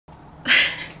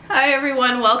Hi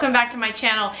everyone, welcome back to my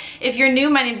channel. If you're new,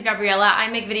 my name is Gabriella. I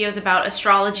make videos about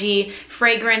astrology,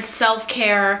 fragrance,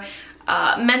 self-care,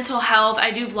 mental health.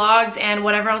 I do vlogs and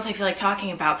whatever else I feel like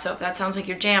talking about. So if that sounds like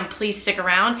your jam, please stick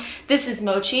around. This is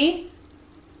Mochi.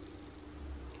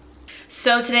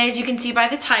 So today, as you can see by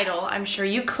the title, I'm sure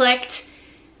you clicked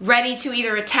ready to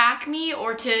either attack me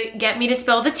or to get me to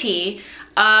spill the tea.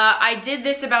 I did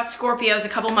this about Scorpios a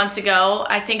couple months ago.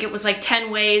 I think it was like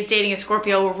 10 ways dating a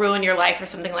Scorpio will ruin your life or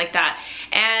something like that.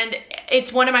 And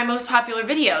it's one of my most popular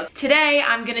videos. Today,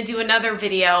 I'm gonna do another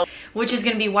video, which is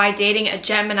gonna be why dating a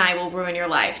Gemini will ruin your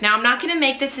life. Now, I'm not gonna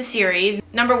make this a series.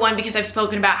 Number one, because I've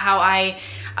spoken about how I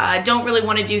don't really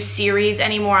want to do series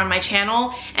anymore on my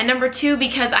channel. And number two,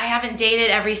 because I haven't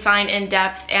dated every sign in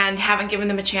depth and haven't given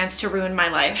them a chance to ruin my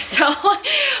life. So,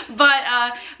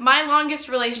 but my longest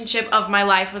relationship of my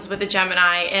life was with a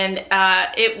Gemini, and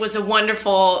it was a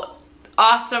wonderful,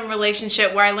 awesome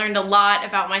relationship where I learned a lot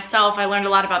about myself. I learned a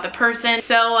lot about the person.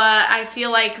 So I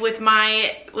feel like with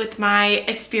my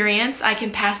experience, I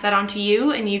can pass that on to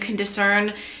you and you can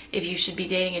discern if you should be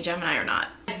dating a Gemini or not.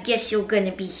 I guess you're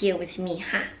gonna be here with me,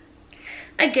 huh?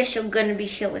 I guess you're gonna be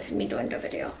here with me during the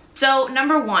video. So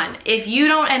number one, if you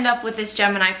don't end up with this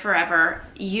Gemini forever,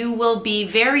 you will be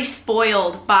very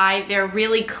spoiled by their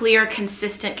really clear,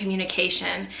 consistent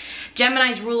communication.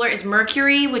 Gemini's ruler is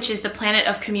Mercury, which is the planet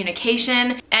of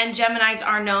communication, and Geminis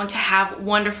are known to have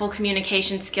wonderful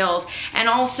communication skills. And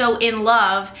also in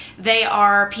love, they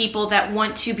are people that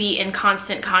want to be in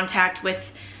constant contact with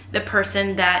the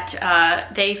person that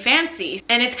they fancy.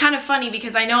 And it's kind of funny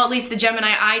because I know at least the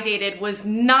Gemini I dated was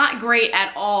not great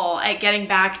at all at getting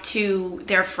back to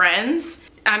their friends.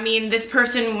 I mean, this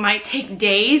person might take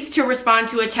days to respond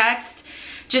to a text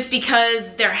just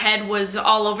because their head was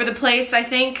all over the place, I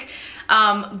think.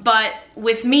 But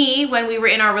with me, when we were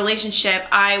in our relationship,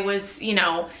 I was, you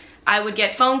know, I would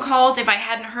get phone calls. If I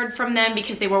hadn't heard from them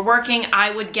because they were working,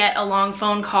 I would get a long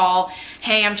phone call.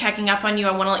 Hey, I'm checking up on you.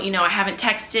 I want to let you know I haven't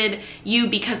texted you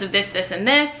because of this, this, and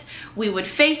this. We would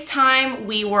FaceTime.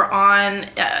 We were on,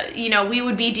 you know, we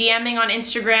would be DMing on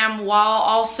Instagram while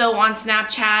also on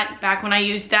Snapchat, back when I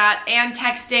used that, and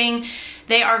texting.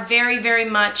 They are very, very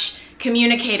much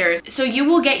communicators. So you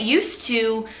will get used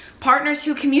to partners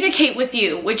who communicate with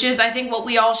you, which is, I think, what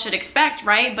we all should expect,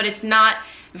 right? But it's not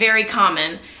very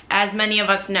common, as many of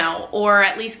us know, or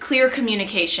at least clear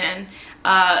communication.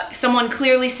 Someone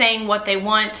clearly saying what they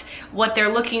want, what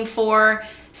they're looking for,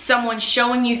 someone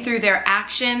showing you through their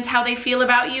actions how they feel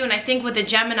about you. And I think with a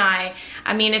Gemini,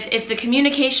 I mean, if the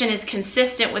communication is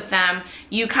consistent with them,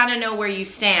 you kind of know where you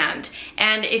stand.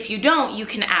 And if you don't, you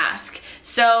can ask.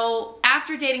 So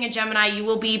after dating a Gemini, you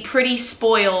will be pretty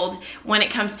spoiled when it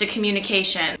comes to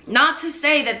communication. Not to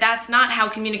say that that's not how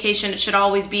communication should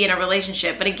always be in a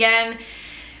relationship, but again,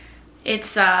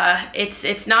 it's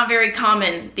not very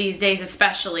common these days,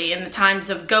 especially in the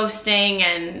times of ghosting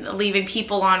and leaving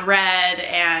people on red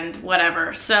and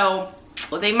whatever. So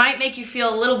they might make you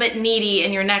feel a little bit needy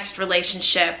in your next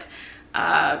relationship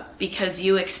because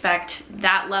you expect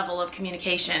that level of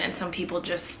communication, and some people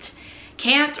just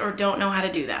can't or don't know how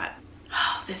to do that.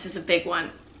 Oh, this is a big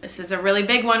one. This is a really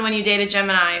big one when you date a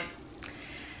Gemini.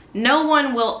 No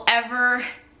one will ever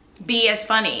be as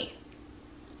funny.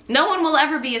 No one will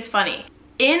ever be as funny.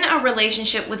 In a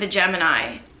relationship with a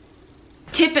Gemini,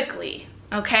 typically,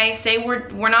 okay, say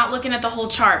we're not looking at the whole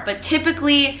chart, but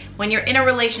typically when you're in a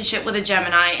relationship with a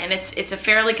Gemini and it's a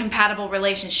fairly compatible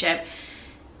relationship,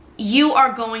 you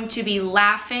are going to be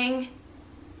laughing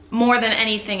more than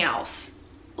anything else.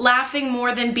 Laughing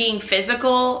more than being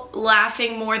physical,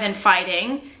 laughing more than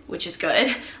fighting, which is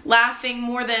good, laughing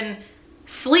more than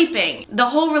sleeping. The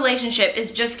whole relationship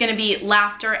is just gonna be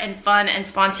laughter and fun and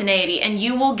spontaneity, and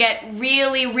you will get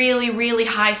really, really, really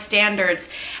high standards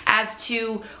as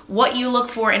to what you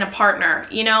look for in a partner.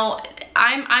 You know,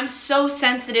 I'm so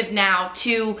sensitive now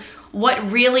to what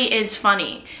really is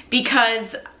funny,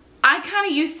 because I kind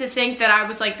of used to think that I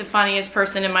was like the funniest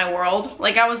person in my world.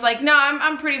 Like I was like, no,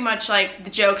 I'm pretty much like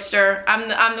the jokester.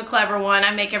 I'm the clever one.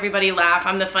 I make everybody laugh.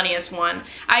 I'm the funniest one.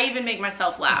 I even make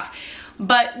myself laugh.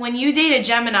 But when you date a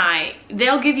Gemini,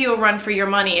 they'll give you a run for your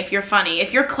money if you're funny.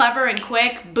 If you're clever and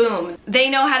quick, boom. They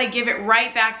know how to give it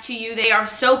right back to you. They are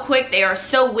so quick. They are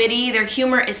so witty. Their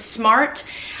humor is smart.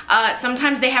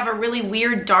 Sometimes they have a really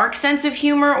weird, dark sense of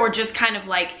humor, or just kind of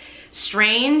like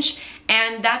strange.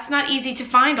 And that's not easy to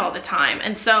find all the time.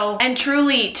 And so, and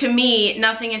truly, to me,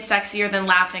 nothing is sexier than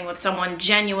laughing with someone,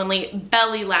 genuinely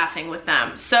belly laughing with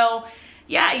them. So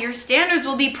yeah, your standards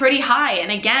will be pretty high.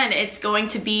 And again, it's going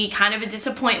to be kind of a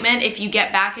disappointment if you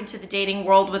get back into the dating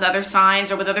world with other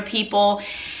signs or with other people.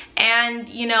 And,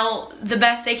 you know, the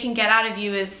best they can get out of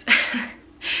you is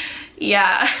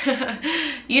Yeah,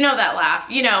 you know that laugh.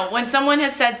 You know, when someone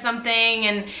has said something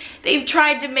and they've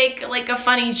tried to make like a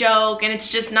funny joke and it's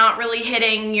just not really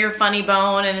hitting your funny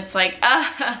bone, and it's like,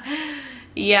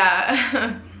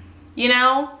 yeah, you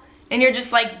know? And you're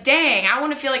just like, dang, I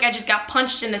want to feel like I just got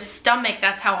punched in the stomach.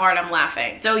 That's how hard I'm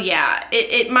laughing. So yeah,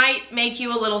 it might make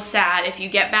you a little sad if you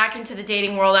get back into the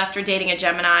dating world after dating a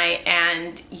Gemini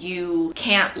and you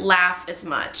can't laugh as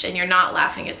much and you're not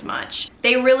laughing as much.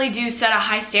 They really do set a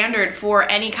high standard for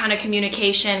any kind of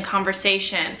communication,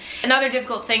 conversation. Another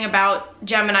difficult thing about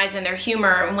Geminis and their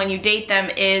humor and when you date them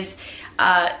is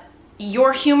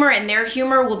your humor and their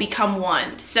humor will become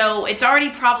one. So it's already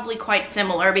probably quite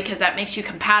similar because that makes you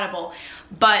compatible.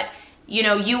 But, you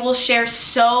know, you will share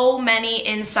so many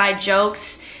inside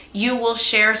jokes. You will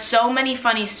share so many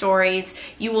funny stories.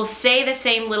 You will say the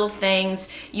same little things.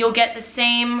 You'll get the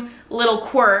same little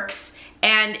quirks.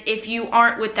 And if you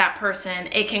aren't with that person,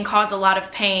 it can cause a lot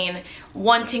of pain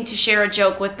wanting to share a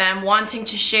joke with them, wanting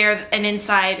to share an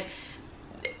inside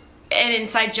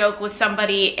joke with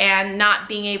somebody and not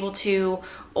being able to,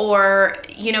 or,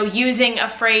 you know, using a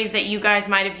phrase that you guys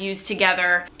might have used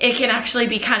together. It can actually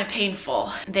be kind of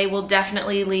painful. They will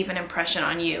definitely leave an impression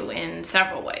on you in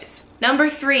several ways. Number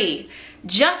 3,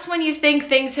 just when you think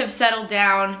things have settled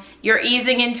down, you're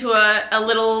easing into a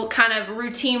little kind of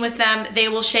routine with them, they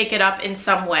will shake it up in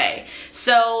some way.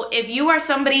 So if you are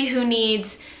somebody who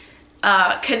needs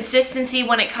consistency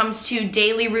when it comes to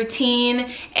daily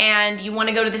routine, and you want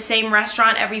to go to the same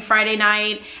restaurant every Friday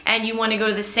night, and you want to go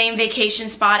to the same vacation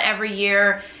spot every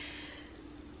year,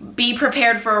 be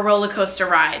prepared for a roller coaster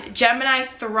ride. Gemini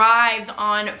thrives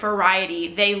on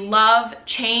variety. They love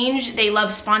change. They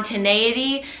love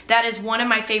spontaneity. That is one of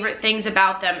my favorite things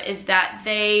about them, is that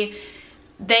they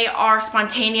are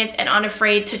spontaneous and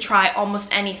unafraid to try almost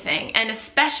anything. And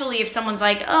especially if someone's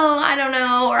like, oh, I don't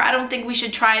know, or I don't think we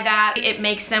should try that, it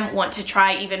makes them want to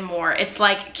try even more. It's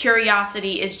like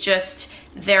curiosity is just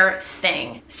their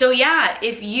thing. So yeah,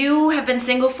 if you have been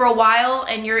single for a while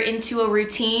and you're into a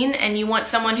routine and you want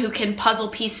someone who can puzzle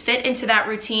piece fit into that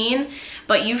routine,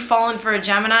 but you've fallen for a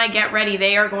Gemini, get ready.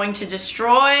 They are going to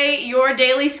destroy your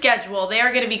daily schedule. They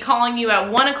are going to be calling you at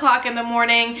 1 o'clock in the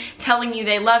morning, telling you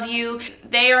they love you.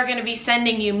 They are going to be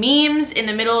sending you memes in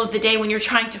the middle of the day when you're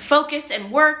trying to focus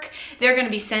and work. They're going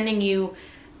to be sending you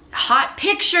hot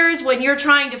pictures when you're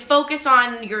trying to focus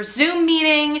on your Zoom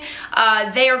meeting.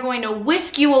 They are going to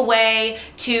whisk you away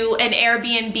to an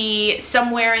Airbnb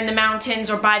somewhere in the mountains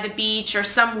or by the beach or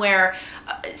somewhere,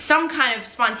 some kind of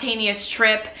spontaneous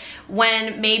trip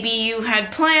when maybe you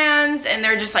had plans and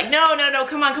they're just like, no,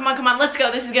 come on, let's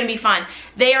go, this is gonna be fun.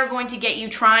 They are going to get you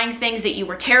trying things that you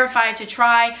were terrified to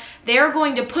try. They're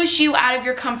going to push you out of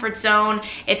your comfort zone.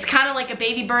 It's kind of like a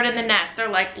baby bird in the nest. They're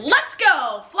like, let's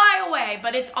go, fly away,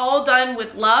 but it's all done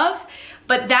with love.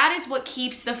 But that is what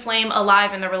keeps the flame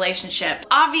alive in the relationship.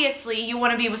 Obviously, you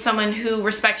want to be with someone who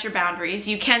respects your boundaries.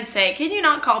 You can say, can you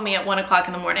not call me at 1 o'clock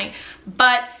in the morning?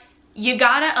 But you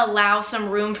gotta allow some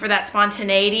room for that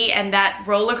spontaneity and that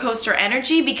roller coaster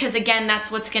energy, because again, that's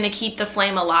what's gonna keep the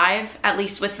flame alive, at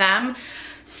least with them.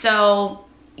 So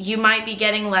you might be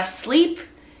getting less sleep.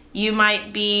 You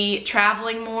might be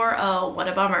traveling more. Oh, what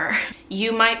a bummer.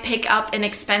 You might pick up an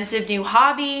expensive new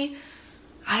hobby.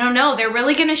 I don't know, they're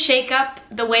really gonna shake up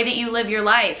the way that you live your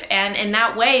life. And in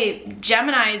that way,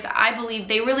 Geminis, I believe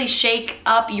they really shake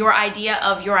up your idea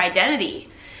of your identity.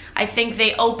 I think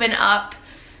they open up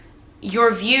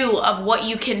your view of what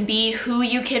you can be, who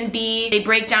you can be. They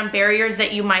break down barriers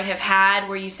that you might have had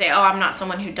where you say, oh, I'm not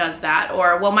someone who does that.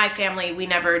 Or, well, my family, we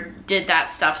never did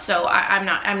that stuff, so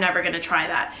I'm never gonna try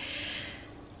that.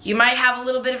 You might have a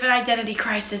little bit of an identity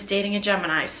crisis dating a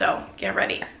Gemini, so get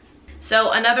ready. So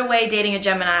another way dating a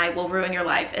Gemini will ruin your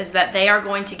life is that they are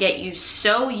going to get you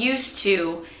so used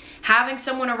to having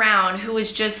someone around who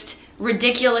is just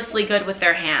ridiculously good with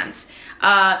their hands.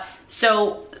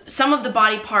 So some of the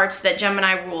body parts that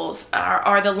Gemini rules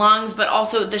are the lungs, but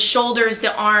also the shoulders,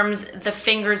 the arms, the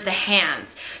fingers, the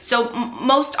hands. So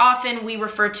most often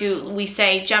we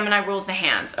say Gemini rules the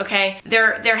hands, okay?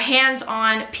 They're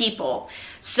hands-on people.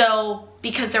 So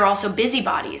because they're also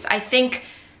busybodies, I think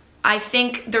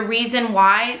the reason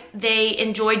why they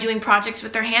enjoy doing projects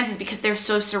with their hands is because they're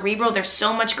so cerebral. There's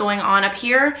so much going on up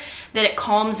here that it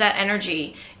calms that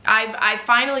energy. I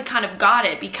finally kind of got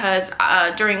it because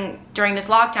during this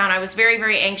lockdown, I was very,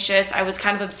 very anxious. I was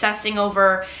kind of obsessing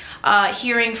over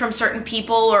hearing from certain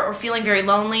people or feeling very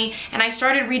lonely, and I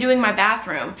started redoing my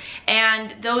bathroom.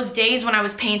 And those days when I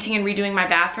was painting and redoing my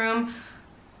bathroom,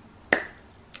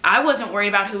 I wasn't worried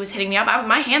about who was hitting me up.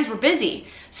 My hands were busy.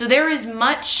 So there is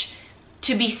much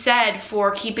to be said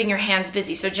for keeping your hands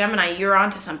busy. So Gemini, you're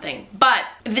onto something. But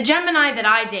the Gemini that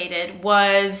I dated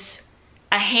was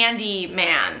a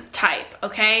handyman type,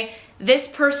 okay? This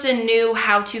person knew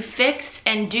how to fix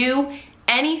and do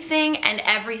anything and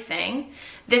everything.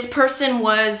 This person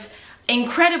was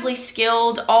incredibly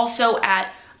skilled also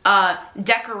at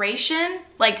decoration,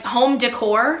 like home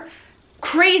decor,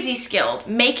 crazy skilled,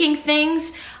 making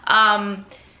things. Other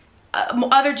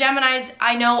Geminis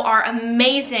I know are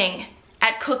amazing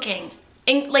at cooking.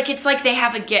 Like, it's like they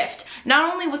have a gift,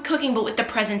 not only with cooking, but with the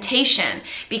presentation,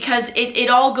 because it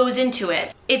all goes into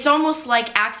it. It's almost like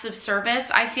acts of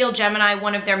service. I feel Gemini,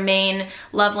 one of their main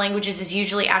love languages is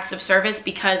usually acts of service,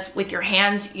 because with your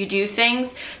hands you do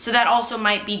things. So that also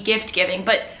might be gift giving,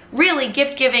 but really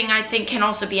gift giving I think can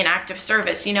also be an act of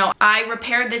service. You know, I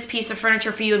repaired this piece of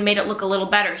furniture for you and made it look a little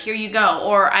better. Here you go.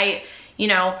 Or I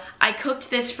cooked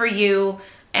this for you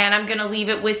and I'm gonna leave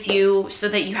it with you so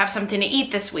that you have something to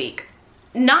eat this week.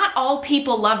 Not all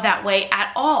people love that way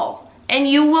at all. And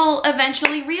you will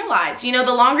eventually realize, you know,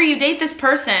 the longer you date this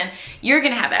person, you're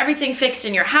gonna have everything fixed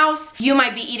in your house. You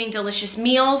might be eating delicious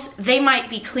meals. They might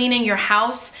be cleaning your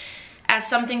house as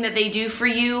something that they do for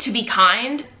you to be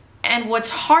kind. And what's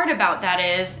hard about that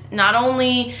is not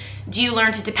only do you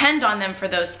learn to depend on them for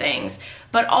those things,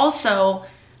 but also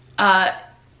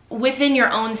within your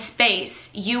own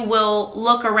space, you will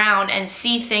look around and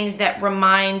see things that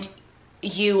remind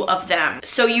you of them.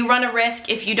 So you run a risk,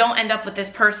 if you don't end up with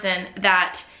this person,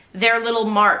 that their little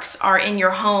marks are in your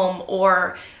home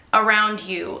or around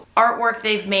you, artwork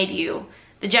they've made you.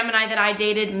 The Gemini that I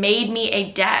dated made me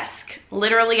a desk.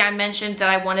 Literally, I mentioned that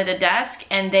I wanted a desk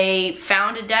and they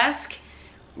found a desk,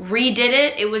 redid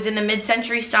it. It was in the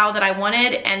mid-century style that I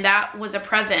wanted, and that was a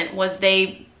present, was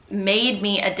they made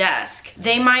me a desk.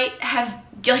 They might have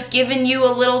given you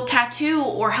a little tattoo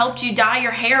or helped you dye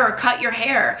your hair or cut your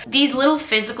hair. These little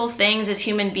physical things as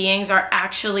human beings are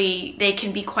actually, they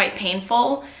can be quite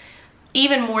painful,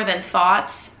 even more than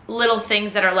thoughts. Little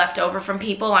things that are left over from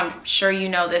people. I'm sure you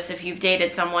know this if you've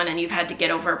dated someone and you've had to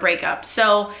get over a breakup.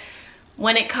 So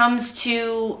when it comes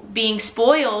to being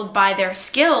spoiled by their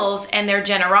skills and their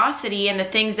generosity and the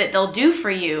things that they'll do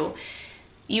for you,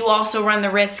 you also run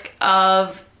the risk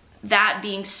of that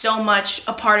being so much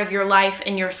a part of your life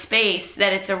and your space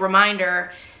that it's a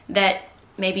reminder that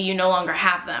maybe you no longer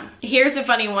have them. Here's a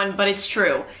funny one, but it's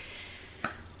true.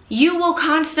 You will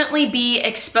constantly be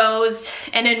exposed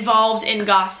and involved in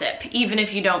gossip, even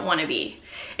if you don't want to be.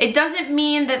 It doesn't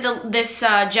mean that this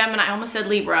Gemini, I almost said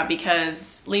Libra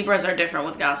because Libras are different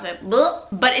with gossip,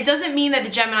 but it doesn't mean that the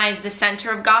Gemini is the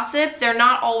center of gossip. They're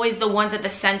not always the ones at the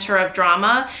center of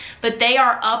drama, but they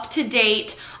are up to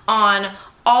date on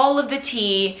all of the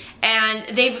tea, and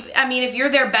if you're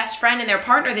their best friend and their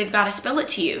partner, they've got to spill it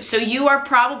to you. So you are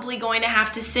probably going to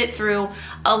have to sit through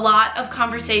a lot of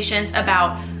conversations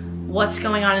about what's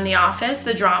going on in the office,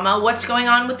 the drama, what's going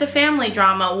on with the family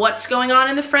drama, what's going on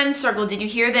in the friend circle, did you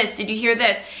hear this, did you hear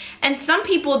this? And some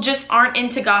people just aren't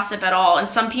into gossip at all, and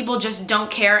some people just don't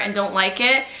care and don't like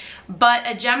it. But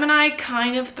a Gemini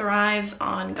kind of thrives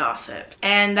on gossip,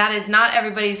 and that is not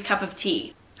everybody's cup of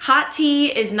tea. Hot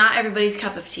tea is not everybody's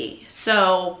cup of tea.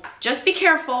 So just be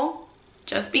careful.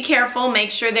 Just be careful. Make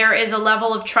sure there is a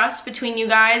level of trust between you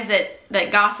guys,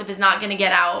 that gossip is not going to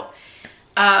get out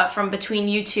from between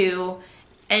you two.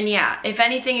 And yeah, if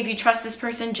anything, if you trust this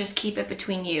person, just keep it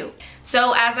between you.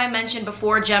 So as I mentioned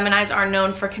before, Geminis are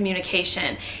known for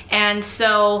communication. And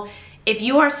so if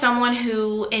you are someone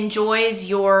who enjoys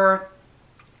your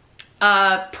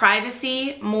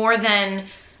privacy more than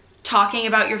talking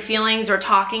about your feelings or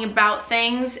talking about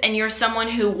things, and you're someone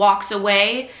who walks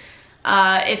away,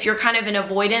 if you're kind of an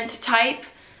avoidant type,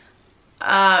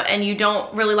 and you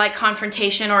don't really like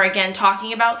confrontation or, again,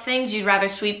 talking about things, you'd rather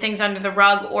sweep things under the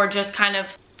rug or just kind of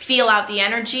feel out the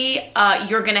energy,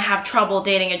 you're gonna have trouble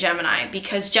dating a Gemini,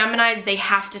 because Geminis, they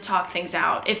have to talk things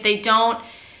out. If they don't,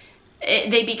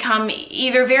 they become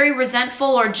either very resentful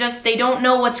or just they don't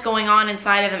know what's going on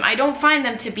inside of them. I don't find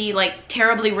them to be like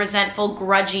terribly resentful,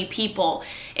 grudgy people.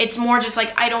 It's more just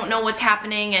like, I don't know what's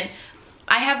happening. And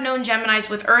I have known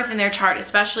Geminis with Earth in their chart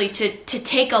especially to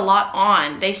take a lot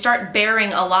on. They start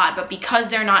bearing a lot, but because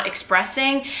they're not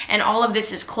expressing and all of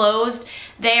this is closed,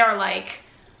 they are like,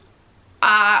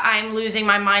 I'm losing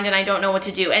my mind and I don't know what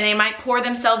to do. And they might pour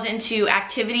themselves into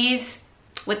activities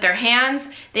with their hands.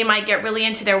 They might get really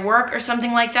into their work or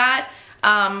something like that.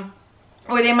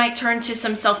 Or they might turn to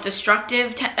some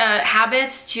self-destructive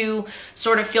habits to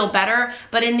sort of feel better.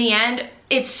 But in the end,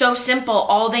 it's so simple.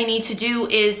 All they need to do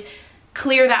is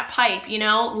clear that pipe, you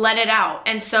know, let it out.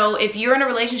 And so if you're in a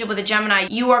relationship with a Gemini,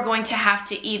 you are going to have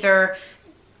to either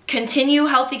continue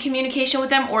healthy communication with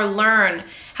them or learn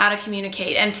how to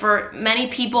communicate. And for many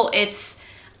people, it's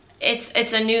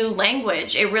a new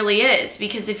language. It really is,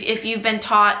 because if you've been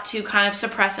taught to kind of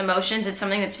suppress emotions, it's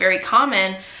something that's very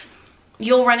common.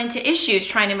 You'll run into issues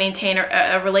trying to maintain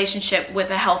a relationship with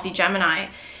a healthy Gemini.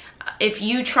 If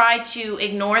you try to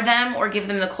ignore them or give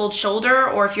them the cold shoulder,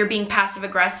 or if you're being passive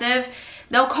aggressive,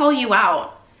 they'll call you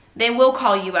out. They will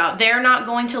call you out. They're not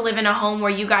going to live in a home where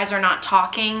you guys are not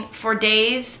talking for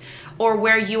days, or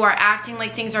where you are acting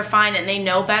like things are fine and they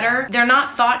know better. They're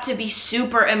not thought to be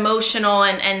super emotional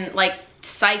and like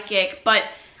psychic, but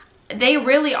they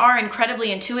really are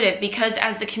incredibly intuitive, because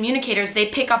as the communicators, they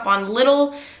pick up on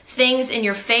little things in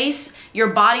your face, your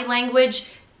body language.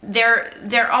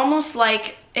 They're almost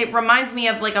like, it reminds me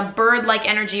of like a bird-like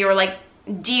energy, or like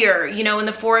deer, you know, in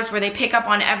the forest, where they pick up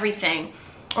on everything,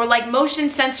 or like motion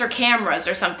sensor cameras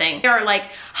or something. They're like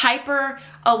hyper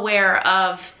aware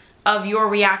of your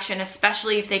reaction,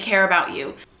 especially if they care about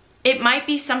you. It might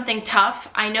be something tough.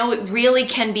 I know it really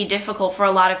can be difficult for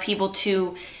a lot of people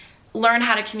to learn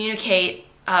how to communicate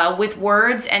with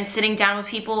words, and sitting down with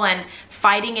people and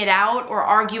fighting it out or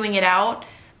arguing it out,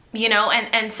 you know,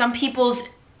 and some people's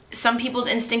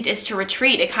instinct is to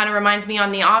retreat. It kind of reminds me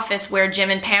on The Office, where Jim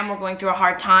and Pam were going through a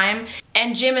hard time,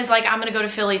 and Jim is like, I'm gonna go to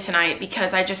Philly tonight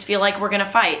because I just feel like we're gonna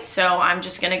fight, so I'm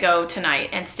just gonna go tonight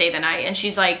and stay the night. And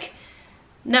she's like,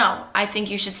 no, I think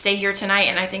you should stay here tonight,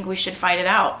 and I think we should fight it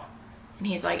out. And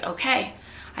he's like, okay.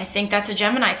 I think that's a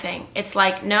Gemini thing. It's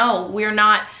like, no,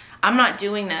 I'm not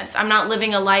doing this. I'm not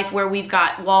living a life where we've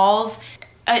got walls.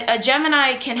 A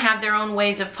Gemini can have their own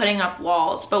ways of putting up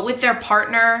walls, but with their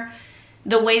partner,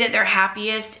 the way that they're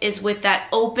happiest is with that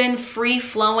open,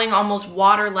 free-flowing, almost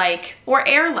water-like or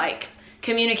air-like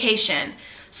communication.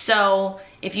 So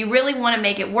if you really want to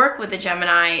make it work with a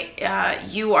Gemini,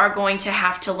 you are going to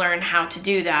have to learn how to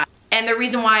do that. And the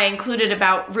reason why I included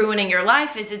about ruining your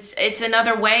life is it's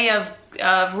another way of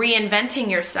reinventing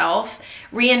yourself,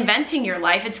 reinventing your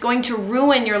life. It's going to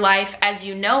ruin your life as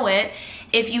you know it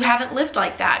if you haven't lived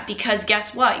like that, because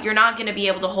guess what? You're not going to be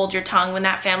able to hold your tongue when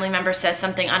that family member says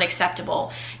something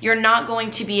unacceptable. You're not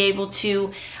going to be able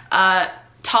to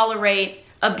tolerate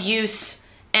abuse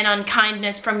and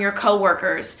unkindness from your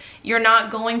coworkers. You're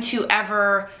not going to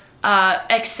ever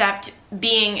accept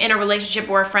being in a relationship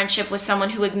or a friendship with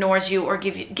someone who ignores you or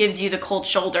gives you the cold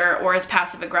shoulder or is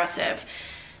passive aggressive.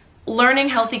 Learning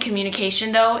healthy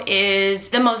communication, though, is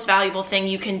the most valuable thing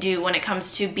you can do when it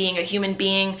comes to being a human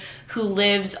being who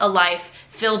lives a life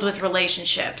filled with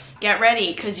relationships. Get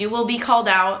ready, because you will be called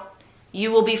out.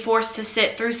 You will be forced to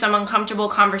sit through some uncomfortable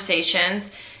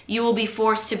conversations. You will be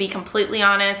forced to be completely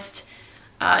honest.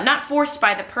 Not forced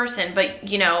by the person, but,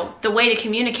 you know, the way to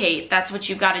communicate, that's what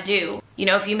you've got to do. You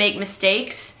know, if you make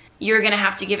mistakes, you're going to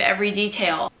have to give every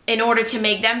detail. In order to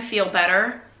make them feel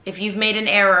better, if you've made an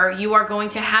error, you are going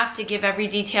to have to give every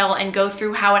detail and go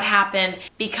through how it happened,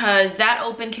 because that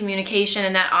open communication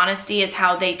and that honesty is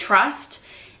how they trust,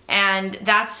 and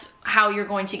that's how you're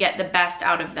going to get the best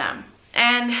out of them.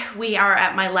 And we are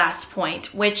at my last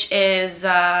point, which is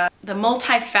the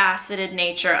multifaceted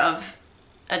nature of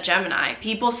a Gemini.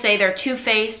 People say they're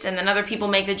two-faced, and then other people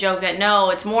make the joke that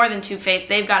no, it's more than two-faced.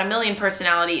 They've got a million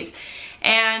personalities.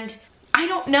 And I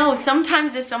don't know,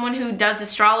 sometimes as someone who does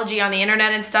astrology on the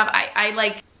internet and stuff,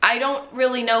 I don't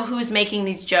really know who's making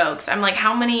these jokes. I'm like,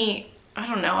 how many, I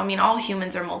don't know. I mean, all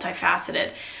humans are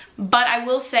multifaceted. But I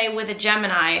will say with a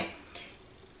Gemini,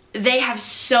 they have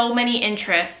so many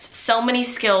interests, so many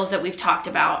skills that we've talked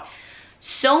about,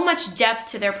 so much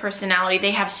depth to their personality.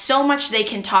 They have so much they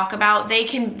can talk about.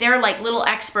 They're like little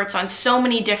experts on so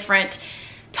many different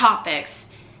topics.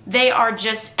 They are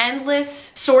just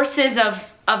endless sources of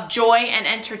joy and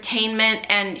entertainment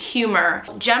and humor.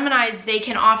 Geminis, they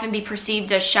can often be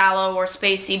perceived as shallow or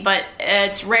spacey, but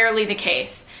it's rarely the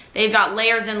case. They've got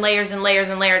layers and layers and layers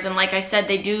and layers, and like I said,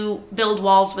 they do build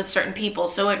walls with certain people,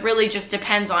 so it really just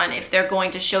depends on if they're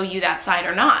going to show you that side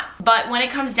or not. But when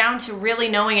it comes down to really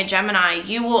knowing a Gemini,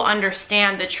 you will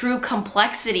understand the true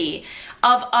complexity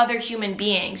of other human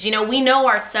beings. You know, we know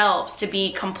ourselves to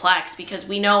be complex because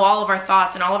we know all of our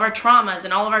thoughts and all of our traumas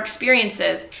and all of our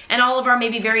experiences and all of our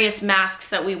maybe various masks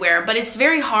that we wear, but it's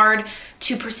very hard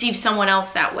to perceive someone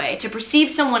else that way, to perceive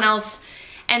someone else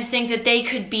and think that they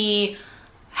could be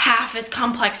half as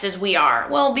complex as we are.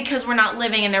 Well, because we're not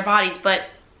living in their bodies, but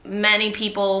many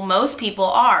people, most people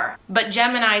are, but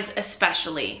Geminis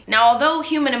especially. Now, although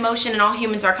human emotion and all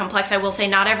humans are complex, I will say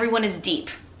not everyone is deep.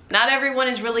 Not everyone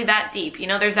is really that deep. You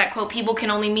know, there's that quote, people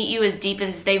can only meet you as deep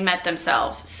as they've met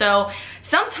themselves. So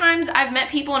sometimes I've met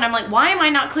people and I'm like, why am I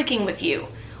not clicking with you?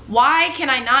 Why can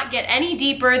I not get any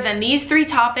deeper than these 3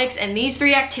 topics and these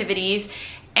 3 activities?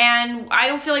 And I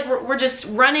don't feel like we're just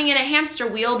running in a hamster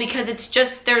wheel, because it's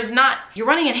just, you're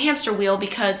running in a hamster wheel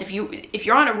because if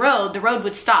you're on a road, the road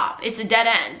would stop. It's a dead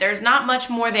end. There's not much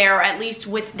more there, at least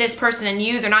with this person and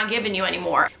you, they're not giving you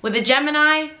anymore. With a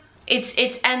Gemini,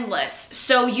 it's endless.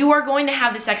 So you are going to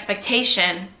have this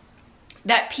expectation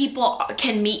that people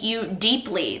can meet you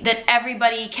deeply, that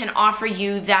everybody can offer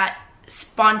you that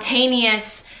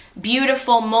spontaneous,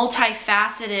 beautiful,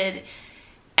 multifaceted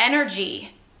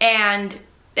energy, and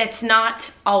it's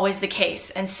not always the case.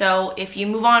 And so if you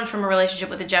move on from a relationship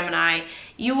with a Gemini,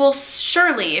 you will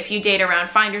surely, if you date around,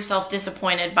 find yourself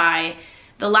disappointed by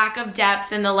the lack of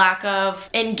depth and the lack of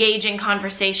engaging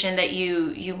conversation that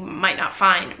you might not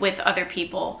find with other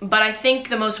people. But I think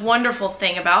the most wonderful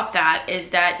thing about that is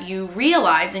that you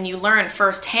realize and you learn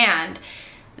firsthand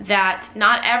that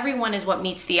not everyone is what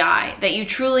meets the eye, that you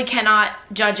truly cannot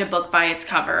judge a book by its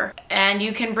cover, and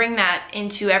you can bring that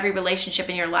into every relationship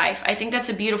in your life. I think that's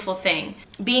a beautiful thing.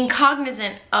 Being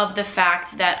cognizant of the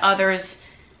fact that others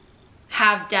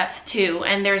have depth too,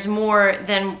 and there's more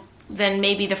than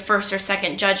maybe the first or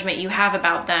second judgment you have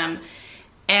about them,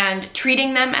 and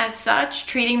treating them as such,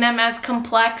 treating them as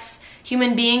complex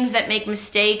human beings that make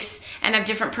mistakes and have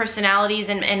different personalities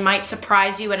and might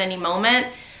surprise you at any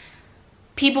moment.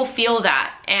 People feel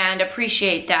that and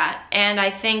appreciate that, and I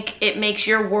think it makes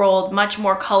your world much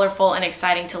more colorful and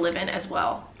exciting to live in as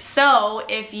well. So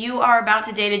if you are about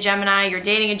to date a Gemini, you're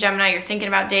dating a Gemini, you're thinking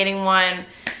about dating one,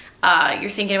 you're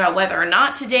thinking about whether or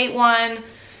not to date one,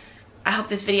 I hope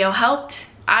this video helped.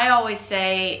 I always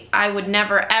say I would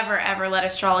never, ever, ever let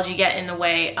astrology get in the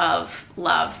way of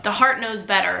love. The heart knows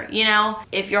better, you know?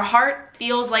 If your heart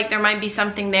feels like there might be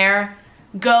something there,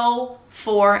 go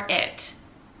for it.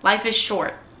 Life is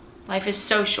short. Life is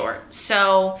so short.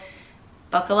 So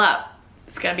buckle up.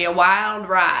 It's gonna be a wild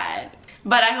ride.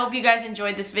 But I hope you guys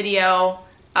enjoyed this video.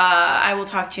 I will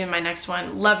talk to you in my next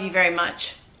one. Love you very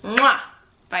much. Mwah!